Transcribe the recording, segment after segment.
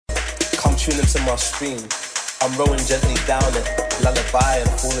I'm tuning to my stream. I'm rolling gently down it, lullaby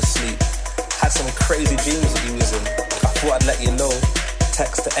and fall asleep. Had some crazy dreams that you was in. I thought I'd let you know.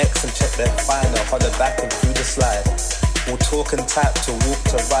 Text to X and check their fine. I'll holler back and through the slide. We'll talk and type to walk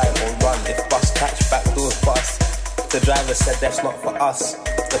to ride or run. If bus catch, back doors bust. The driver said that's not for us.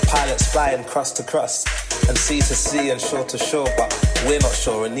 The pilot's flying cross to cross and sea to sea and shore to shore, but we're not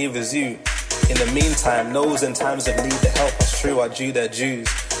sure and neither's you. In the meantime, those in times of need that help us through are due their dues.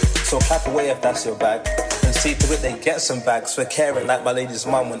 So clap away if that's your bag and see to it they get some bags for caring like my lady's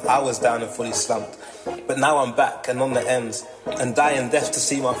mum when I was down and fully slumped. But now I'm back and on the ends and dying deaf to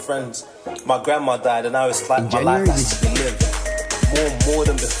see my friends. My grandma died and now it's like my life has to be lived. More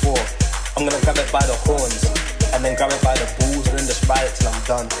than before. I'm gonna grab it by the horns and then grab it by the balls and then just ride it till I'm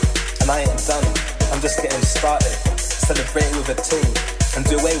done. And I ain't done, I'm just getting started. Celebrating with a team and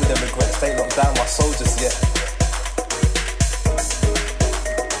do away with the regrets. They ain't locked down my soul just yet.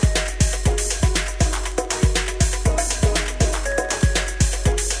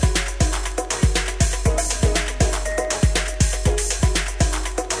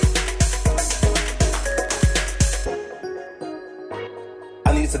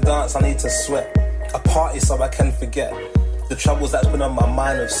 I need to dance, I need to sweat. A party so I can forget the troubles that's been on my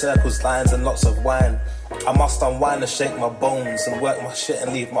mind with circles, lines and lots of wine. I must unwind and shake my bones and work my shit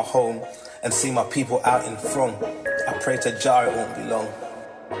and leave my home and see my people out in throng. I pray to Jah it won't be long.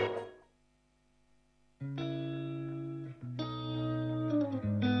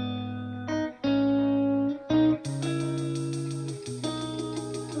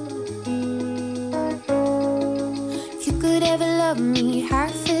 If you could ever love me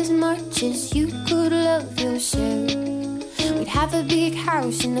half as much as you could love yourself, we'd have a big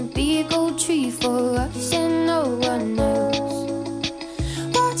house and a big old tree for us and no one else.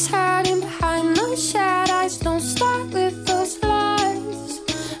 What's hiding behind those shadows? Don't start with those lies.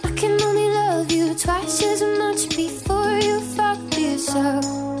 I can only love you twice as much before you fuck this up.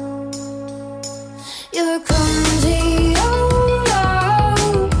 You're clumsy, oh,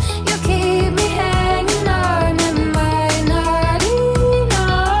 oh. You keep me hanging on. Am I not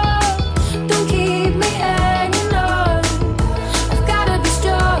enough? Don't keep me hanging on. I've gotta be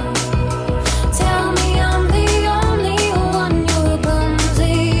strong. Tell me I'm the only one. You're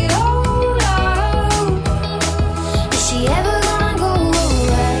clumsy, oh, oh. Is she ever gonna go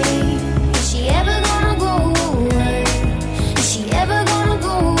away? Is she ever gonna go away? Is she ever gonna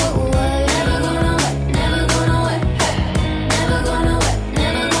go away? Never gonna wet, never gonna wet, never gonna wet,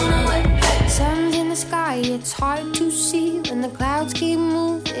 never gonna wet. Sun's in the sky, it's hard to see when the clouds keep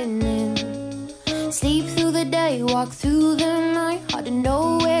moving in. Sleep through the day, walk through the night, hard to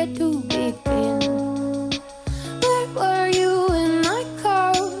know where to begin. Where were you when I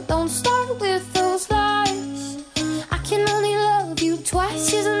called? Don't start with those lies. I can only love you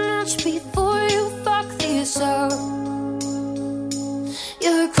twice as much before you fuck this up.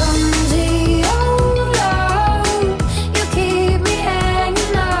 You're clumsy, oh, oh. You keep me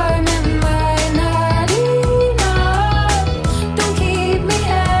hanging on. Am I not enough? Don't keep me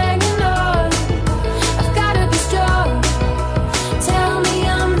hanging on. I've gotta be strong. Tell me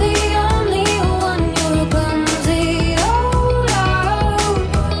I'm the only one. You're clumsy, oh, oh.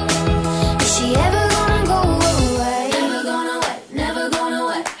 Is she ever gonna go away? Never gonna wet, never gonna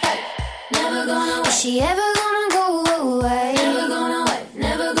wet, never gonna wet. Is she ever gonna go away? Never gonna wet,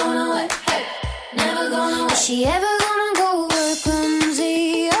 never gonna wet, never gonna wet. Is she ever gonna go away?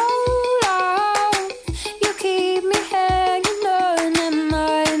 Clumsy, oh, oh. You keep me hanging on. Am I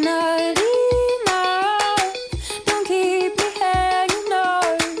not enough? Don't keep me hanging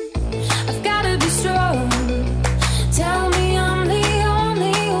on. I've gotta be strong. Tell me I'm the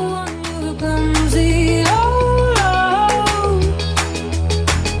only one. You're clumsy, oh, oh.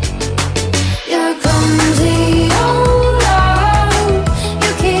 You're clumsy, oh, oh.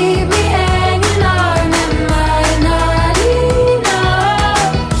 You keep me hanging on. Am I not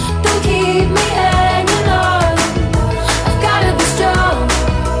enough? Don't keep me hanging on. I've gotta be strong.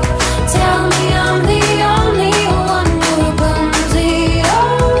 Tell me I'm the only one. You're clumsy, oh,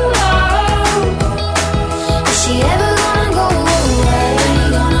 oh. Is she ever gonna go away?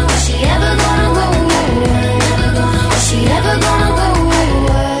 Is she ever gonna go away? Is she ever gonna go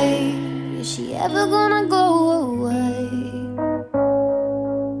away? Is she ever gonna go away?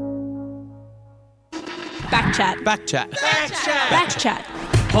 Backchat. Backchat. Backchat.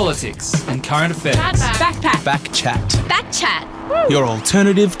 Politics and current affairs. Backpack. Backchat. Backchat. Your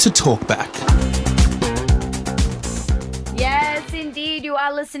alternative to talkback. Yes, indeed. You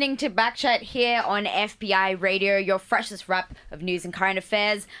are listening to Backchat here on FBI Radio, your freshest wrap of news and current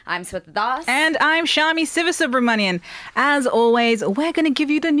affairs. I'm Swetha Das. And I'm Shami Sivasubramanian. As always, we're going to give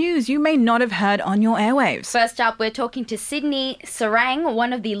you the news you may not have heard on your airwaves. First up, we're talking to Sidnie Suh-rang,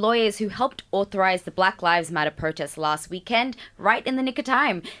 one of the lawyers who helped authorise the Black Lives Matter protest last weekend, right in the nick of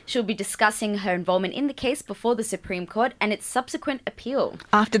time. She'll be discussing her involvement in the case before the Supreme Court and its subsequent appeal.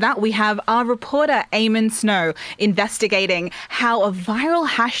 After that, we have our reporter, Eamonn Snow, investigating how a viral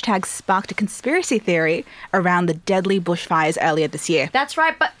hashtag sparked a conspiracy theory around the deadly bushfires earlier this year. That's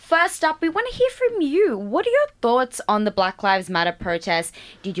right, but first up, we want to hear from you. What are your thoughts on the Black Lives Matter protest?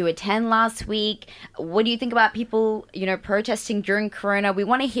 Did you attend last week? What do you think about people, protesting during Corona? We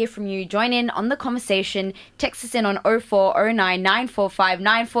want to hear from you. Join in on the conversation. Text us in on 0409 945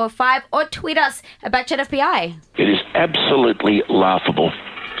 945 or tweet us at BackchatFBI. It is absolutely laughable.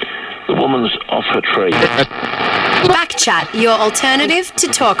 The woman's off her tree. Backchat, your alternative to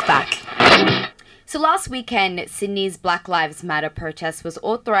talkback. So last weekend, Sydney's Black Lives Matter protest was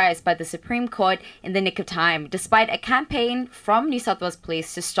authorised by the Supreme Court in the nick of time, despite a campaign from New South Wales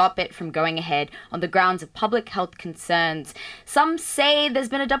Police to stop it from going ahead on the grounds of public health concerns. Some say there's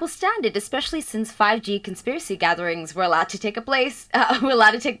been a double standard, especially since 5G conspiracy gatherings were allowed to take place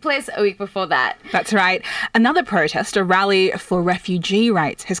a week before that. That's right. Another protest, a rally for refugee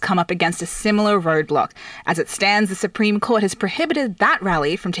rights, has come up against a similar roadblock. As it stands, the Supreme Court has prohibited that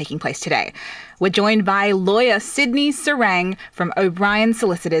rally from taking place today. We're joined by lawyer Sidnie Suh-rang from O'Brien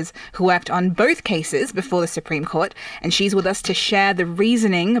Solicitors, who worked on both cases before the Supreme Court, and she's with us to share the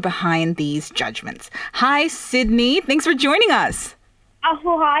reasoning behind these judgments. Hi, Sidnie. Thanks for joining us.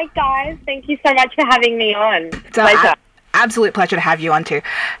 Oh, hi, guys. Thank you so much for having me on. Pleasure. Absolute pleasure to have you on too.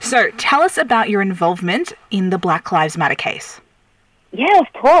 So tell us about your involvement in the Black Lives Matter case. Yeah,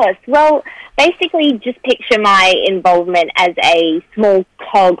 of course. Well, basically just picture my involvement as a small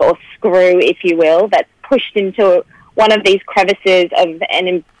cog or screw, if you will, that's pushed into one of these crevices of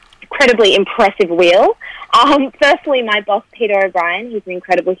an incredibly impressive wheel. Firstly, my boss, Peter O'Brien, he's an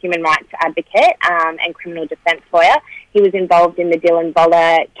incredible human rights advocate and criminal defence lawyer. He was involved in the Dylan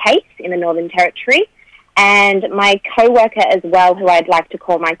Voller case in the Northern Territory. And my co-worker as well, who I'd like to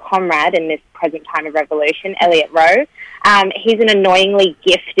call my comrade in this present time of revolution, Elliot Rowe. He's an annoyingly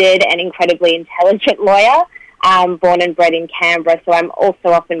gifted and incredibly intelligent lawyer, born and bred in Canberra. So I'm also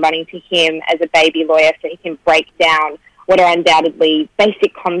often running to him as a baby lawyer so he can break down what are undoubtedly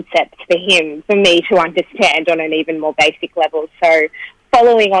basic concepts for him, for me to understand on an even more basic level. So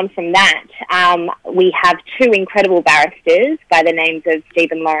following on from that, we have two incredible barristers by the names of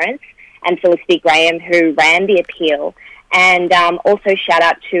Stephen Lawrence and Felicity Graham, who ran the appeal. And also shout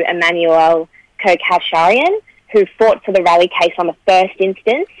out to Emmanuel Kirkasharian, who fought for the rally case on the first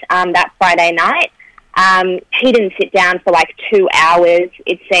instance that Friday night. He didn't sit down for like 2 hours,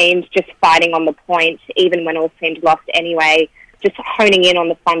 it seemed, just fighting on the point, even when all seemed lost anyway, just honing in on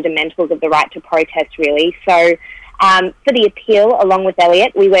the fundamentals of the right to protest, really. So for the appeal, along with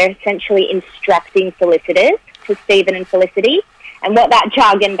Elliot, we were essentially instructing solicitors to Stephen and Felicity. And what that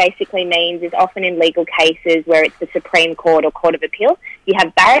jargon basically means is often in legal cases where it's the Supreme Court or Court of Appeal, you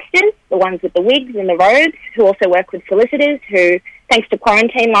have barristers, the ones with the wigs and the robes, who also work with solicitors who, thanks to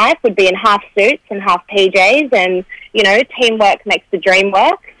quarantine life, would be in half suits and half PJs, and, teamwork makes the dream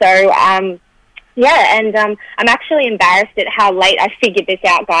work. So, I'm actually embarrassed at how late I figured this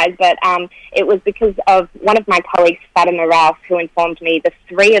out, guys, but it was because of one of my colleagues, Fatima Ralph, who informed me the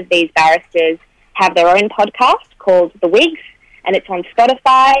three of these barristers have their own podcast called The Wigs, and it's on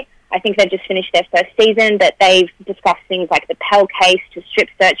Spotify. I think they've just finished their first season, but they've discussed things like the Pell case to strip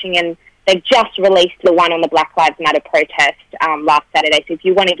searching, and they've just released the one on the Black Lives Matter protest last Saturday. So if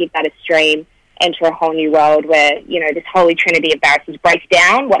you want to give that a stream, enter a whole new world where, this holy trinity of barristers breaks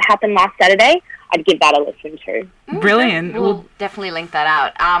down what happened last Saturday, I'd give that a listen to. Brilliant. We'll definitely link that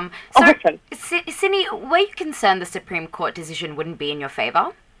out. Awesome. Sidnie, were you concerned the Supreme Court decision wouldn't be in your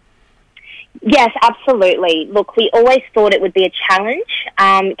favour? Yes, absolutely. Look, we always thought it would be a challenge,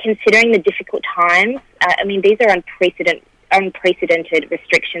 considering the difficult times. These are unprecedented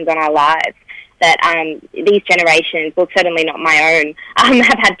restrictions on our lives that these generations, well, certainly not my own,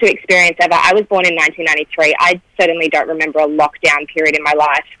 have had to experience ever. I was born in 1993. I certainly don't remember a lockdown period in my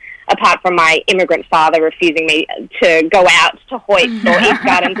life, apart from my immigrant father refusing me to go out to Hoyts or East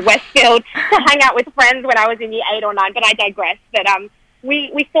Gardens, Westfield, to hang out with friends when I was in year 8 or 9, but I digress. But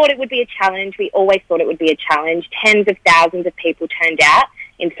we thought it would be a challenge. We always thought it would be a challenge. Tens of thousands of people turned out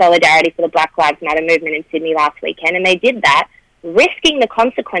in solidarity for the Black Lives Matter movement in Sydney last weekend, and they did that, risking the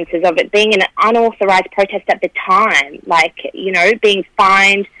consequences of it being an unauthorised protest at the time, being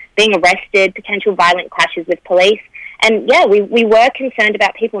fined, being arrested, potential violent clashes with police. And yeah, we were concerned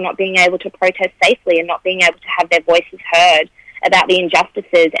about people not being able to protest safely and not being able to have their voices heard about the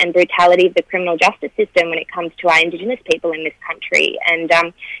injustices and brutality of the criminal justice system when it comes to our Indigenous people in this country. And,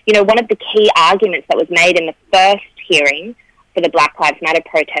 one of the key arguments that was made in the first hearing for the Black Lives Matter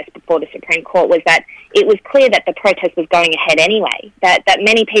protest before the Supreme Court was that it was clear that the protest was going ahead anyway, that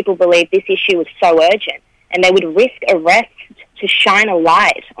many people believed this issue was so urgent and they would risk arrest to shine a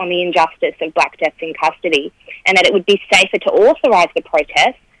light on the injustice of black deaths in custody, and that it would be safer to authorise the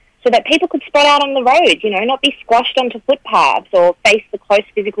protest so that people could spread out on the road, not be squashed onto footpaths or face the close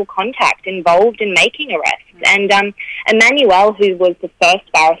physical contact involved in making arrests. And Emmanuel, who was the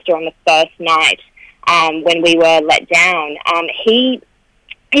first barrister on the first night when we were let down, he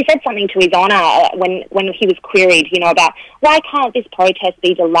said something to his honour when he was queried, about why can't this protest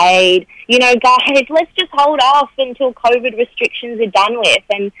be delayed? Guys, let's just hold off until COVID restrictions are done with.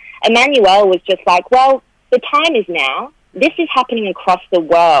 And Emmanuel was just like, well, the time is now. This is happening across the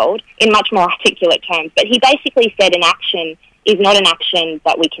world in much more articulate terms. But he basically said an action is not an action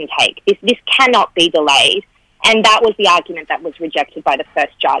that we can take. This cannot be delayed. And that was the argument that was rejected by the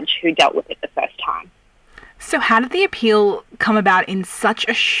first judge who dealt with it the first time. So how did the appeal come about in such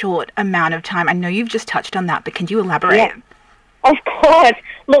a short amount of time? I know you've just touched on that, but can you elaborate? Yeah. Of course.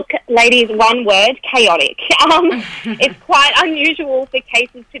 Look, ladies, one word, chaotic. It's quite unusual for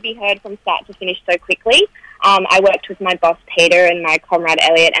cases to be heard from start to finish so quickly. I worked with my boss, Peter, and my comrade,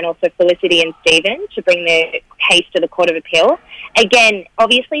 Elliot, and also Felicity and Stephen to bring the case to the Court of Appeal. Again,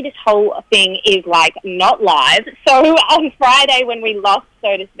 obviously this whole thing is, not live. So on Friday when we lost,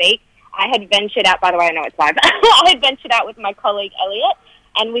 so to speak, I had ventured out, by the way, I know it's live, I had ventured out with my colleague, Elliot,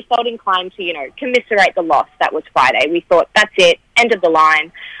 and we felt inclined to, commiserate the loss. That was Friday. We thought, that's it, end of the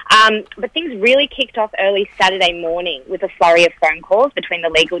line. But things really kicked off early Saturday morning with a flurry of phone calls between the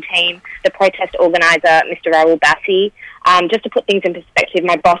legal team, the protest organiser, Mr. Raoul Bassi. Just to put things in perspective,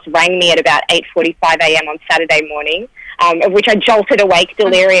 my boss rang me at about 8:45 a.m. on Saturday morning, of which I jolted awake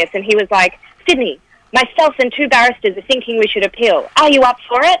delirious, and he was like, Sidnie, myself and two barristers are thinking we should appeal. Are you up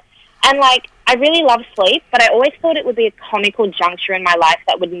for it? And, I really love sleep, but I always thought it would be a comical juncture in my life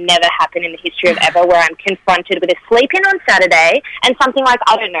that would never happen in the history of ever, where I'm confronted with a sleep-in on Saturday and something like,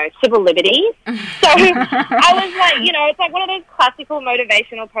 I don't know, civil liberties. So I was like, it's like one of those classical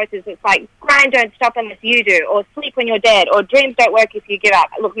motivational posters. It's like, grind, don't stop unless you do, or sleep when you're dead, or dreams don't work if you give up.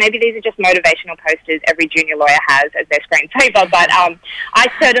 Look, maybe these are just motivational posters every junior lawyer has as their screensaver, but I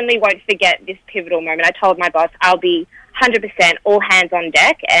certainly won't forget this pivotal moment. I told my boss I'll be 100% all hands on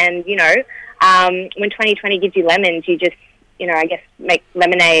deck, and when 2020 gives you lemons, you just I guess make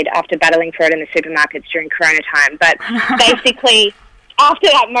lemonade after battling for it in the supermarkets during Corona time. But basically, after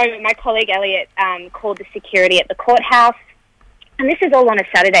that moment, my colleague Elliot called the security at the courthouse, and this is all on a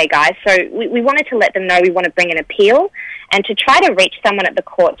Saturday, guys. So we wanted to let them know we want to bring an appeal, and to try to reach someone at the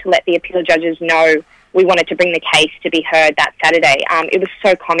court to let the appeal judges know we wanted to bring the case to be heard that Saturday. It was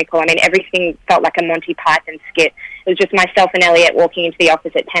so comical. I mean, everything felt like a Monty Python skit. It was just myself and Elliot walking into the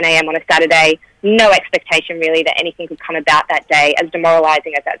office at 10 a.m. on a Saturday. No expectation, really, that anything could come about that day, as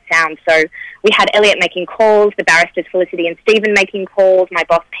demoralising as that sounds. So we had Elliot making calls, the barristers Felicity and Stephen making calls, my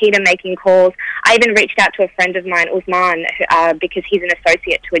boss Peter making calls. I even reached out to a friend of mine, Usman, because he's an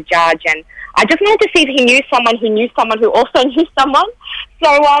associate to a judge, and I just wanted to see if he knew someone who knew someone who also knew someone.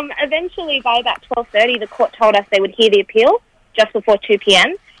 So eventually, by about 12:30, the court told us they would hear the appeal just before 2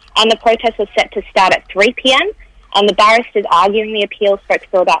 p.m, and the protest was set to start at 3 p.m, and the barristers arguing the appeal spoke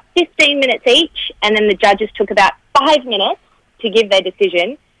for about 15 minutes each, and then the judges took about 5 minutes to give their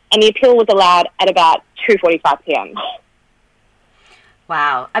decision, and the appeal was allowed at about 2:45 p.m.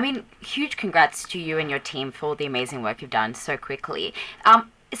 Wow. I mean, huge congrats to you and your team for all the amazing work you've done so quickly.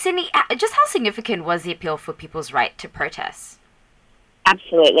 Sidnie, just how significant was the appeal for people's right to protest?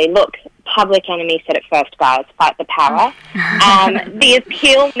 Absolutely. Look, Public Enemy said it first, guys, fight the power. The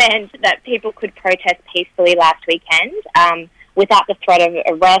appeal meant that people could protest peacefully last weekend without the threat of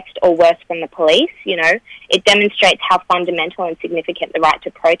arrest or worse from the police. It demonstrates how fundamental and significant the right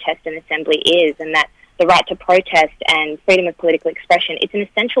to protest and assembly is, and that the right to protest and freedom of political expression, it's an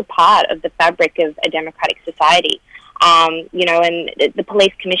essential part of the fabric of a democratic society. And the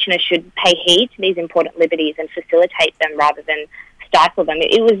police commissioner should pay heed to these important liberties and facilitate them rather than stifle them.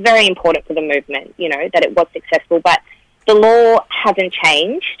 It was very important for the movement, that it was successful, but the law hasn't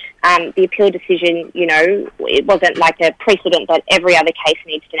changed. The appeal decision, it wasn't like a precedent that every other case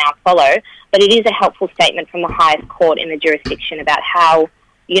needs to now follow, but it is a helpful statement from the highest court in the jurisdiction about how,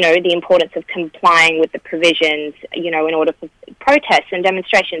 the importance of complying with the provisions, in order for protests and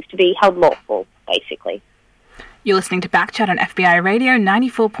demonstrations to be held lawful, basically. You're listening to Backchat on FBI Radio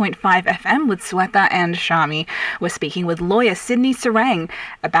 94.5 FM with Swetha and Shami. We're speaking with lawyer Sidnie Suh-rang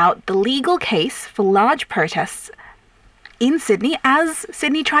about the legal case for large protests in Sydney as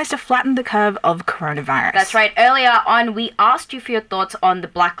Sydney tries to flatten the curve of coronavirus. That's right. Earlier on, we asked you for your thoughts on the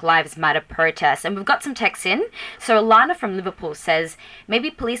Black Lives Matter protests, and we've got some texts in. So Alana from Liverpool says, maybe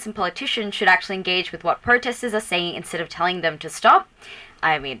police and politicians should actually engage with what protesters are saying instead of telling them to stop.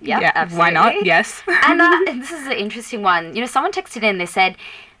 I mean, yeah, absolutely. Why not? Yes. And this is an interesting one. You know, someone texted in, they said,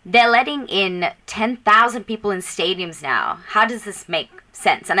 they're letting in 10,000 people in stadiums now. How does this make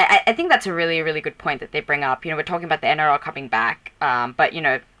sense? And I think that's a really, really good point that they bring up. You know, we're talking about the NRL coming back, but, you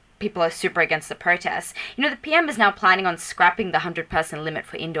know, people are super against the protests. You know, the PM is now planning on scrapping the 100-person limit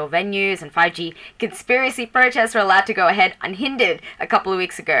for indoor venues, and 5G conspiracy protests were allowed to go ahead unhindered a couple of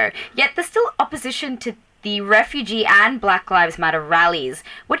weeks ago. Yet there's still opposition to the refugee and Black Lives Matter rallies.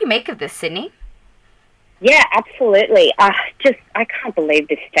 What do you make of this, Sidnie? Yeah, absolutely. I can't believe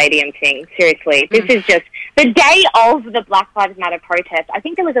this stadium thing. Seriously. This is just the day of the Black Lives Matter protest. I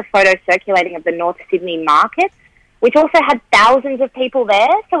think there was a photo circulating of the North Sydney market, which also had thousands of people there.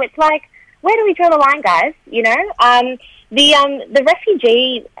 So it's like, where do we draw the line, guys? You know? The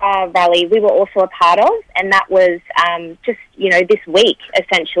refugee rally we were also a part of, and that was just, you know, this week,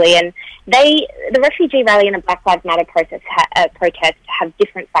 essentially. And the refugee rally and the Black Lives Matter protest have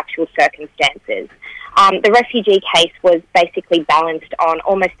different factual circumstances. The refugee case was basically balanced on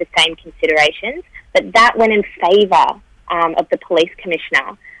almost the same considerations, but that went in favour of the police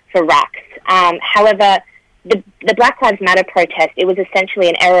commissioner for RACs. However, the Black Lives Matter protest, it was essentially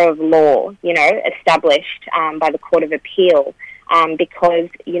an error of law, you know, established by the Court of Appeal because,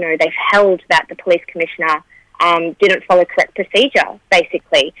 you know, they've held that the police commissioner didn't follow correct procedure,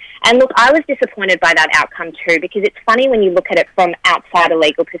 basically. And look, I was disappointed by that outcome too, because it's funny when you look at it from outside a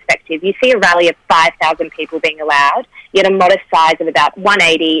legal perspective. You see a rally of 5,000 people being allowed, yet a modest size of about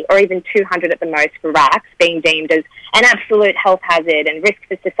 180 or even 200 at the most for RACs being deemed as an absolute health hazard and risk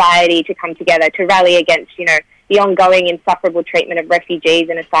for society to come together to rally against, you know, the ongoing insufferable treatment of refugees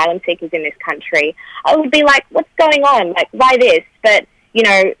and asylum seekers in this country. I would be like, what's going on? Like, why this? But you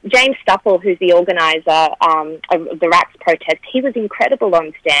know, James Stupple, who's the organiser of the RACs protest, he was incredible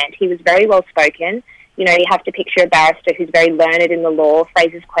on stand. He was very well spoken. You know, you have to picture a barrister who's very learned in the law,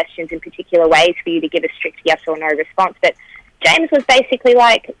 phrases questions in particular ways for you to give a strict yes or no response. But James was basically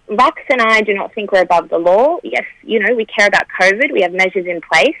like, RACs and I do not think we're above the law. Yes, you know, we care about COVID, we have measures in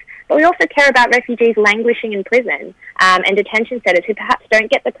place, but we also care about refugees languishing in prison and detention centres who perhaps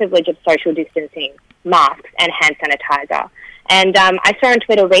don't get the privilege of social distancing, masks and hand sanitizer. And I saw on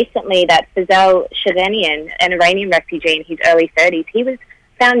Twitter recently that Fazel Shiranian, an Iranian refugee in his early 30s, he was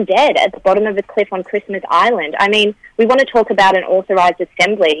found dead at the bottom of a cliff on Christmas Island. I mean, we want to talk about an authorised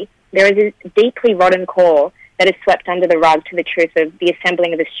assembly. There is a deeply rotten core that is swept under the rug to the truth of the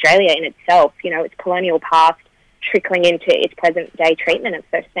assembling of Australia in itself, you know, its colonial past trickling into its present-day treatment of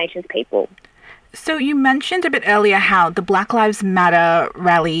First Nations people. So you mentioned a bit earlier how the Black Lives Matter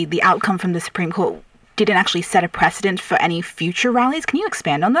rally, the outcome from the Supreme Court, didn't actually set a precedent for any future rallies. Can you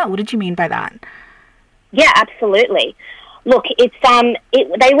expand on that? What did you mean by that? Yeah, absolutely. Look,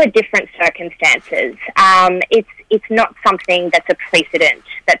 they were different circumstances. It's not something that's a precedent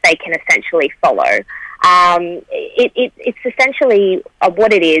that they can essentially follow. It's essentially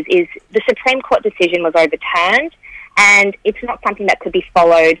what it is the Supreme Court decision was overturned, and it's not something that could be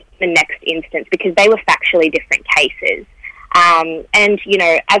followed in the next instance because they were factually different cases. And, you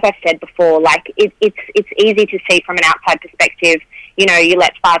know, as I said before, like, it's easy to see from an outside perspective, you know, you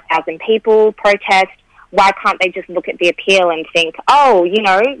let 5,000 people protest. Why can't they just look at the appeal and think, oh, you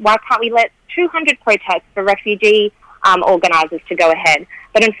know, why can't we let 200 protests for refugee organisers to go ahead?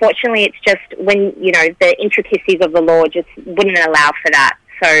 But unfortunately, it's just when, you know, the intricacies of the law just wouldn't allow for that.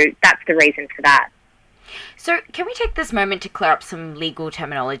 So that's the reason for that. So can we take this moment to clear up some legal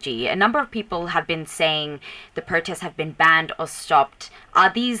terminology? A number of people have been saying the protests have been banned or stopped. Are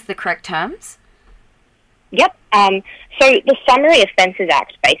these the correct terms? Yep. So the Summary Offences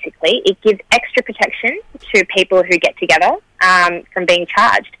Act, basically, it gives extra protection to people who get together from being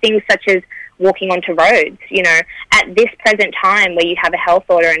charged. Things such as walking onto roads, you know, at this present time where you have a health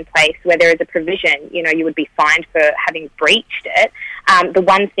order in place where there is a provision, you know, you would be fined for having breached it. The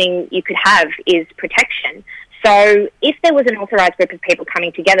one thing you could have is protection. So if there was an authorised group of people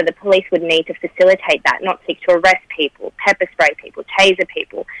coming together, the police would need to facilitate that, not seek to arrest people, pepper spray people, taser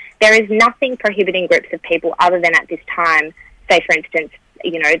people. There is nothing prohibiting groups of people other than at this time, say for instance,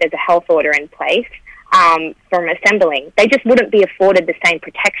 you know, there's a health order in place from assembling. They just wouldn't be afforded the same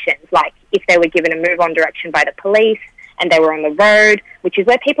protections like if they were given a move-on direction by the police and they were on the road, which is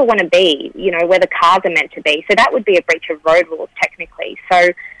where people want to be, where the cars are meant to be. So that would be a breach of road rules, technically. So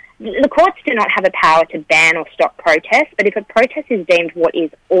the courts do not have a power to ban or stop protests, but if a protest is deemed what is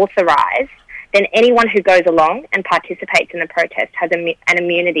authorised, then anyone who goes along and participates in the protest has an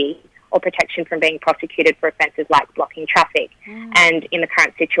immunity or protection from being prosecuted for offences like blocking traffic. And in the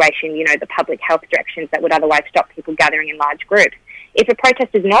current situation, the public health directions that would otherwise stop people gathering in large groups. If a protest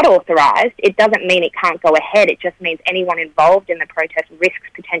is not authorised, it doesn't mean it can't go ahead. It just means anyone involved in the protest risks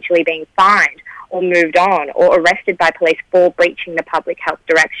potentially being fined or moved on or arrested by police for breaching the public health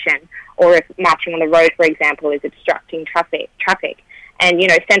direction, or if marching on the road, for example, is obstructing traffic. And,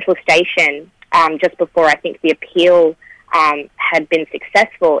 Central Station, just before I think the appeal had been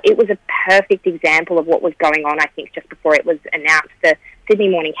successful, it was a perfect example of what was going on, I think, just before it was announced. The Sydney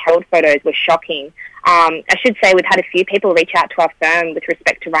Morning Herald photos were shocking. I should say we've had a few people reach out to our firm with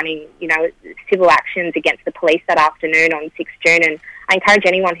respect to running, civil actions against the police that afternoon on 6 June. And I encourage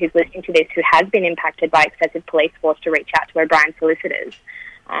anyone who's listening to this who has been impacted by excessive police force to reach out to O'Brien Solicitors.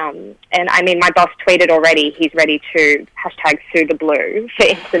 And I mean, my boss tweeted already he's ready to #sue the blue for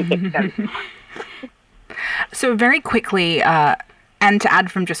instant victims. So very quickly, and to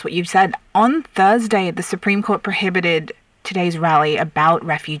add from just what you've said, on Thursday, the Supreme Court prohibited today's rally about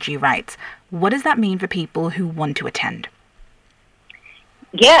refugee rights. What does that mean for people who want to attend?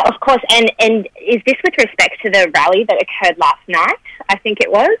 Yeah, of course. And is this with respect to the rally that occurred last night? I think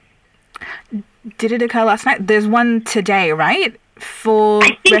it was. Did it occur last night? There's one today, right?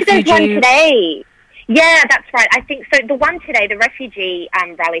 I think there's one today. Yeah, that's right. I think so. The one today, the refugee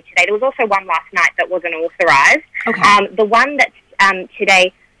rally today, there was also one last night that wasn't authorised. Okay. The one that's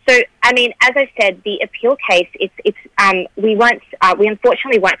today. So, I mean, as I said, the appeal case, we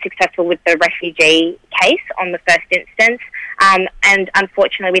unfortunately weren't successful with the refugee case on the first instance, and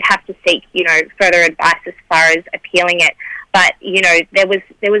unfortunately we'd have to seek, further advice as far as appealing it. But,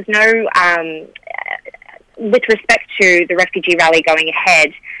 there was no, with respect to the refugee rally going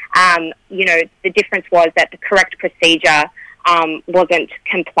ahead, the difference was that the correct procedure wasn't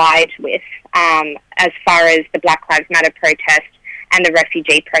complied with as far as the Black Lives Matter protest and the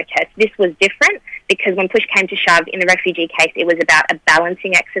refugee protest. This was different because when push came to shove in the refugee case, it was about a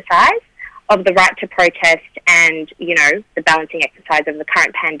balancing exercise of the right to protest and, the balancing exercise of the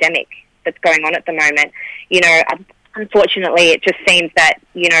current pandemic that's going on at the moment. Unfortunately, it just seems that,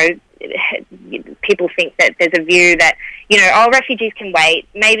 people think that there's a view that, refugees can wait,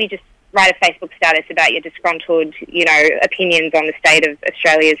 maybe just write a Facebook status about your disgruntled, opinions on the state of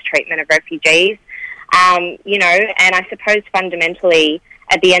Australia's treatment of refugees. And I suppose fundamentally,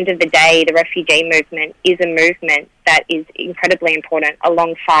 at the end of the day, the refugee movement is a movement that is incredibly important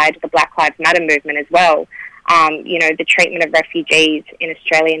alongside the Black Lives Matter movement as well. The treatment of refugees in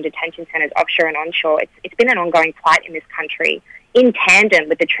Australian detention centres, offshore and onshore, it's been an ongoing fight in this country, in tandem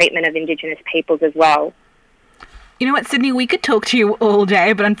with the treatment of Indigenous peoples as well. You know what, Sidnie, we could talk to you all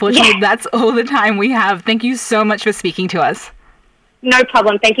day, but unfortunately that's all the time we have. Thank you so much for speaking to us. No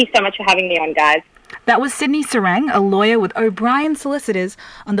problem. Thank you so much for having me on, guys. That was Sidnie Suh-rang, a lawyer with O'Brien Solicitors,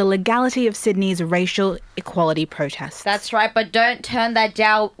 on the legality of Sydney's racial equality protests. That's right, but don't turn that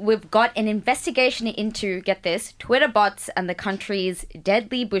down. We've got an investigation into, get this, Twitter bots and the country's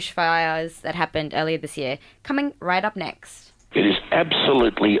deadly bushfires that happened earlier this year, coming right up next. It is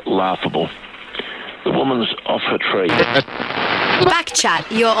absolutely laughable. The woman's off her tree.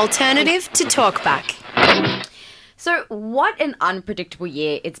 Backchat, your alternative to talkback. So what an unpredictable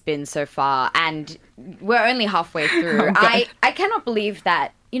year it's been so far, and we're only halfway through. I cannot believe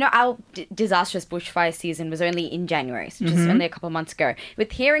that, our disastrous bushfire season was only in January, so just only a couple of months ago.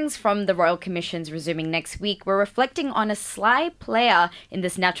 With hearings from the Royal Commissions resuming next week, we're reflecting on a sly player in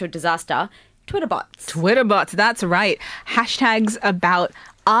this natural disaster, Twitter bots. Twitter bots, that's right. Hashtags about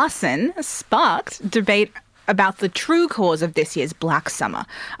arson sparked debate about the true cause of this year's Black Summer.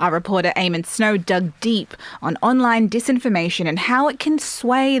 Our reporter Eamonn Snow dug deep on online disinformation and how it can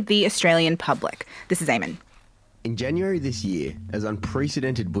sway the Australian public. This is Eamonn. In January this year, as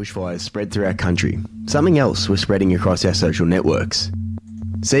unprecedented bushfires spread through our country, something else was spreading across our social networks.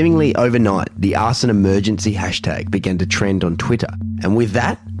 Seemingly overnight, the arson emergency hashtag began to trend on Twitter, and with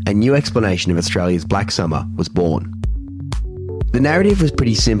that, a new explanation of Australia's Black Summer was born. The narrative was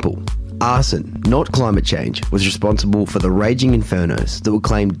pretty simple. Arson, not climate change, was responsible for the raging infernos that would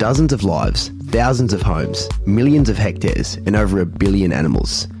claim dozens of lives, thousands of homes, millions of hectares, and over 1 billion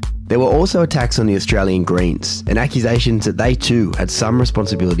animals. There were also attacks on the Australian Greens, and accusations that they too had some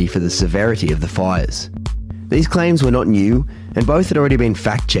responsibility for the severity of the fires. These claims were not new, and both had already been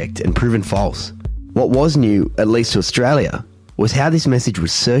fact-checked and proven false. What was new, at least to Australia, was how this message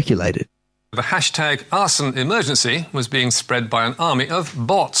was circulated. The hashtag arson emergency was being spread by an army of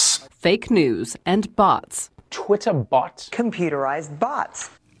bots. Fake news and bots. Twitter bots. Computerised bots.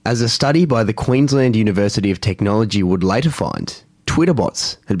 As a study by the Queensland University of Technology would later find, Twitter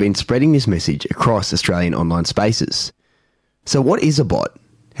bots had been spreading this message across Australian online spaces. So what is a bot?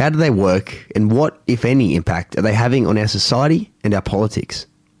 How do they work? And what, if any, impact are they having on our society and our politics?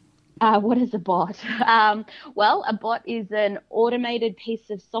 What is a bot? Well, a bot is an automated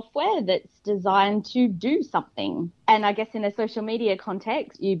piece of software that's designed to do something. And I guess in a social media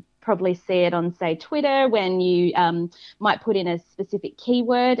context, you probably see it on, say, Twitter, when you might put in a specific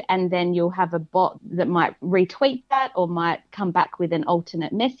keyword and then you'll have a bot that might retweet that or might come back with an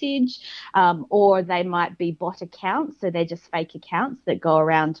alternate message, or they might be bot accounts, so they're just fake accounts that go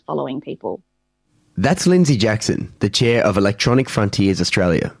around following people. That's Lindsay Jackson, the chair of Electronic Frontiers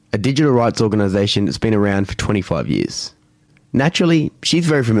Australia, a digital rights organisation that's been around for 25 years. Naturally, she's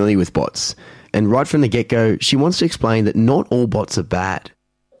very familiar with bots, and right from the get-go, she wants to explain that not all bots are bad.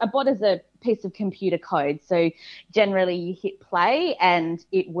 A bot is a piece of computer code, so generally you hit play and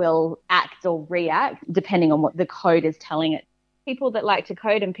it will act or react depending on what the code is telling it. People that like to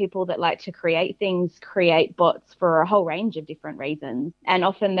code and people that like to create things create bots for a whole range of different reasons. And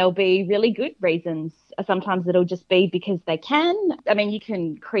often there'll be really good reasons. Sometimes it'll just be because they can. I mean, you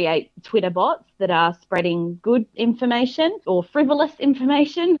can create Twitter bots that are spreading good information or frivolous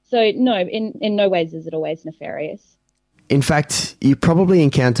information. So no, in no ways is it always nefarious. In fact, you probably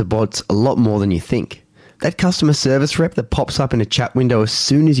encounter bots a lot more than you think. That customer service rep that pops up in a chat window as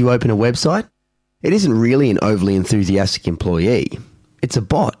soon as you open a website, it isn't really an overly enthusiastic employee. It's a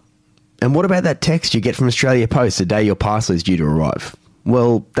bot. And what about that text you get from Australia Post the day your parcel is due to arrive?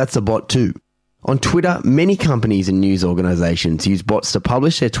 Well, that's a bot too. On Twitter, many companies and news organisations use bots to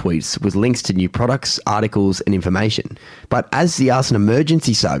publish their tweets with links to new products, articles and information. But as the arson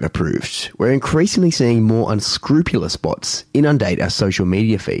emergency saga proved, we're increasingly seeing more unscrupulous bots inundate our social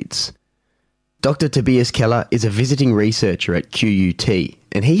media feeds. Dr. Tobias Keller is a visiting researcher at QUT,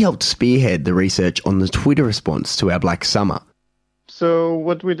 and he helped spearhead the research on the Twitter response to our Black Summer. So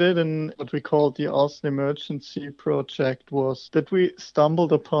what we did in what we called the Arson Emergency Project was that we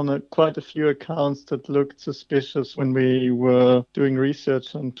stumbled upon quite a few accounts that looked suspicious when we were doing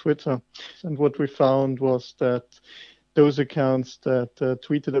research on Twitter. And what we found was that those accounts that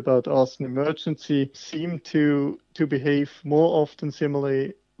tweeted about arson emergency seemed to behave more often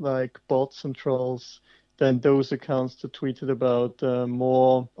similarly like bots and trolls than those accounts that tweeted about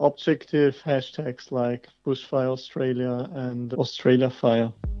more objective hashtags like Bushfire Australia and Australia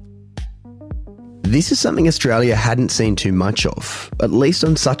Fire. This is something Australia hadn't seen too much of, at least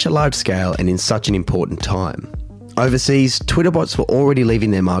on such a large scale and in such an important time. Overseas, Twitter bots were already leaving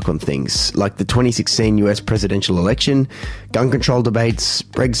their mark on things like the 2016 US presidential election, gun control debates,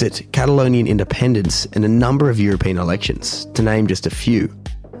 Brexit, Catalonian independence, and a number of European elections, to name just a few.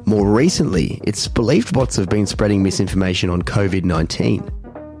 More recently, it's believed bots have been spreading misinformation on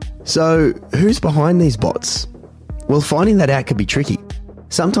COVID-19. So, who's behind these bots? Well, finding that out can be tricky.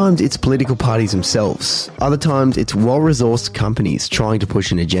 Sometimes it's political parties themselves, other times it's well-resourced companies trying to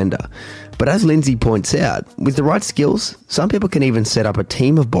push an agenda. But as Lindsay points out, with the right skills, some people can even set up a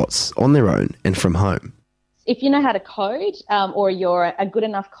team of bots on their own and from home. If you know how to code or you're a good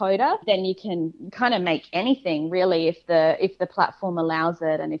enough coder, then you can kind of make anything really if the platform allows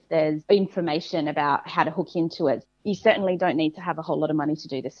it and if there's information about how to hook into it. You certainly don't need to have a whole lot of money to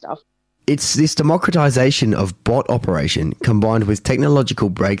do this stuff. It's this democratization of bot operation combined with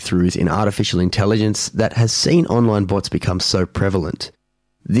technological breakthroughs in artificial intelligence that has seen online bots become so prevalent.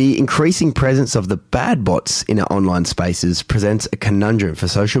 The increasing presence of the bad bots in our online spaces presents a conundrum for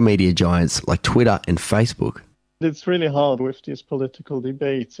social media giants like Twitter and Facebook. It's really hard with these political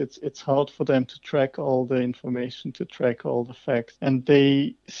debates. It's hard for them to track all the information, to track all the facts. And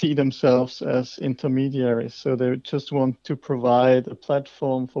they see themselves as intermediaries. So they just want to provide a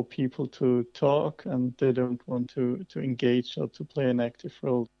platform for people to talk, and they don't want to engage or to play an active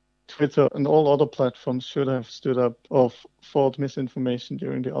role. Twitter and all other platforms should have stood up or fought misinformation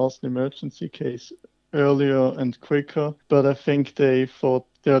during the arson emergency case earlier and quicker. But I think they thought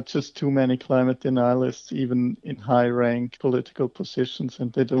there are just too many climate denialists, even in high-rank political positions,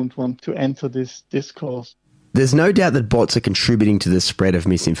 and they don't want to enter this discourse. There's no doubt that bots are contributing to the spread of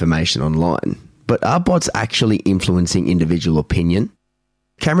misinformation online. But are bots actually influencing individual opinion?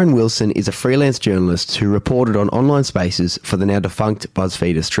 Cameron Wilson is a freelance journalist who reported on online spaces for the now defunct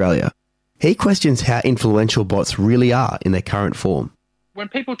BuzzFeed Australia. He questions how influential bots really are in their current form. When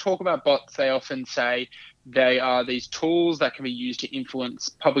people talk about bots, they often say they are these tools that can be used to influence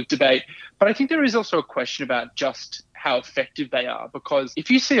public debate. But I think there is also a question about just how effective they are, because if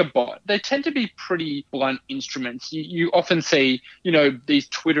you see a bot, they tend to be pretty blunt instruments. You often see, these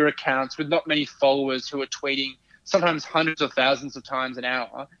Twitter accounts with not many followers who are tweeting sometimes hundreds of thousands of times an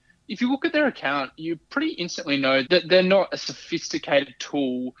hour. If you look at their account, you pretty instantly know that they're not a sophisticated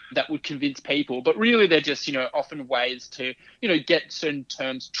tool that would convince people, but really they're just, often ways to, get certain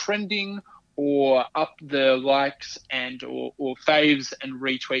terms trending or up the likes and or faves and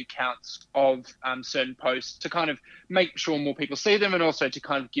retweet counts of certain posts to kind of make sure more people see them, and also to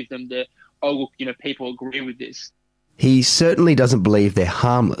kind of give them the, oh, look, people agree with this. He certainly doesn't believe they're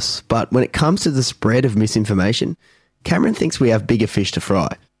harmless, but when it comes to the spread of misinformation, Cameron thinks we have bigger fish to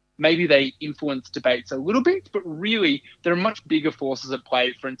fry. Maybe they influence debates a little bit, but really there are much bigger forces at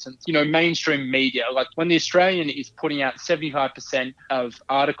play. For instance, mainstream media, like when The Australian is putting out 75% of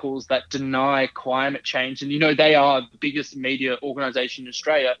articles that deny climate change, and they are the biggest media organisation in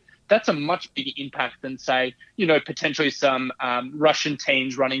Australia, that's a much bigger impact than, say, potentially some Russian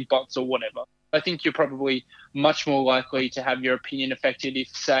teams running bots or whatever. I think you're probably much more likely to have your opinion affected if,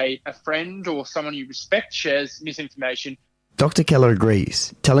 say, a friend or someone you respect shares misinformation. Dr. Keller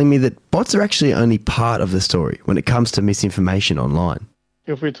agrees, telling me that bots are actually only part of the story when it comes to misinformation online.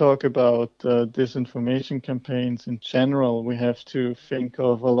 If we talk about disinformation campaigns in general, we have to think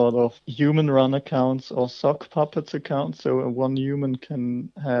of a lot of human-run accounts or sock puppets accounts. So one human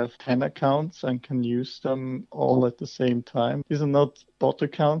can have 10 accounts and can use them all at the same time. These are not bot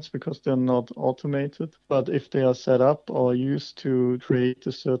accounts because they're not automated. But if they are set up or used to create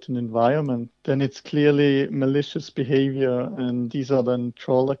a certain environment, then it's clearly malicious behavior, and these are then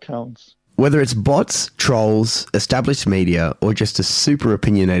troll accounts. Whether it's bots, trolls, established media, or just a super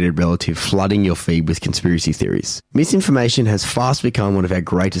opinionated relative flooding your feed with conspiracy theories, misinformation has fast become one of our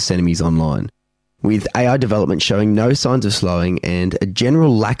greatest enemies online. With AI development showing no signs of slowing and a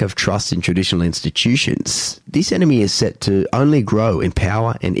general lack of trust in traditional institutions, this enemy is set to only grow in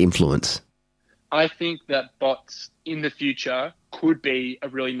power and influence. I think that bots in the future could be a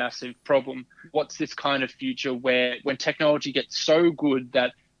really massive problem. What's this kind of future where when technology gets so good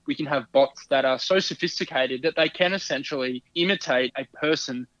that we can have bots that are so sophisticated that they can essentially imitate a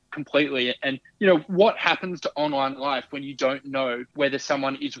person completely? And, what happens to online life when you don't know whether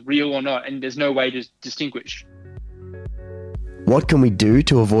someone is real or not and there's no way to distinguish? What can we do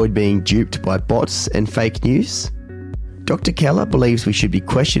to avoid being duped by bots and fake news? Dr. Keller believes we should be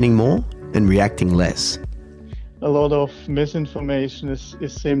questioning more and reacting less. A lot of misinformation is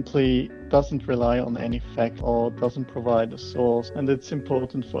simply doesn't rely on any fact or doesn't provide a source. And it's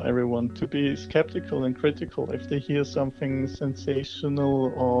important for everyone to be skeptical and critical. If they hear something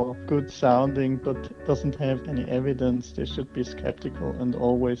sensational or good sounding but doesn't have any evidence, they should be skeptical and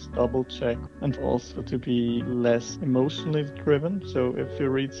always double check, and also to be less emotionally driven. So if you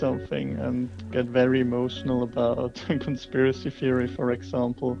read something and get very emotional about a conspiracy theory, for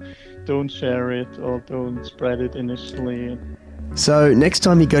example, don't share it or don't spread it initially. So next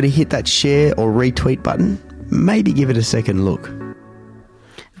time you go to hit that share or retweet button, maybe give it a second look.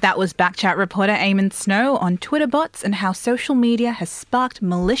 That was Backchat reporter Eamonn Snow on Twitter bots and how social media has sparked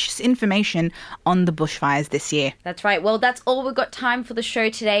malicious information on the bushfires this year. That's right. Well, that's all we've got time for the show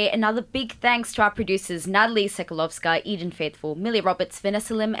today. Another big thanks to our producers Natalie Sekulovska, Eden Faithful, Millie Roberts,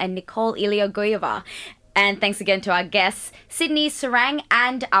 Vanessa Lim and Nicole Iliogoyeva. And thanks again to our guests, Sidnie Suh-rang,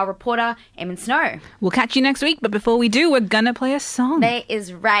 and our reporter, Eamonn Snow. We'll catch you next week, but before we do, we're going to play a song. That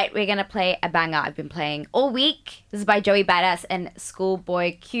is right. We're going to play a banger I've been playing all week. This is by Joey Badass and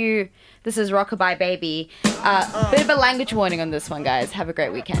Schoolboy Q. This is Rockabye Baby. Bit of a language warning on this one, guys. Have a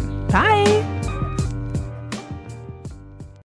great weekend. Bye.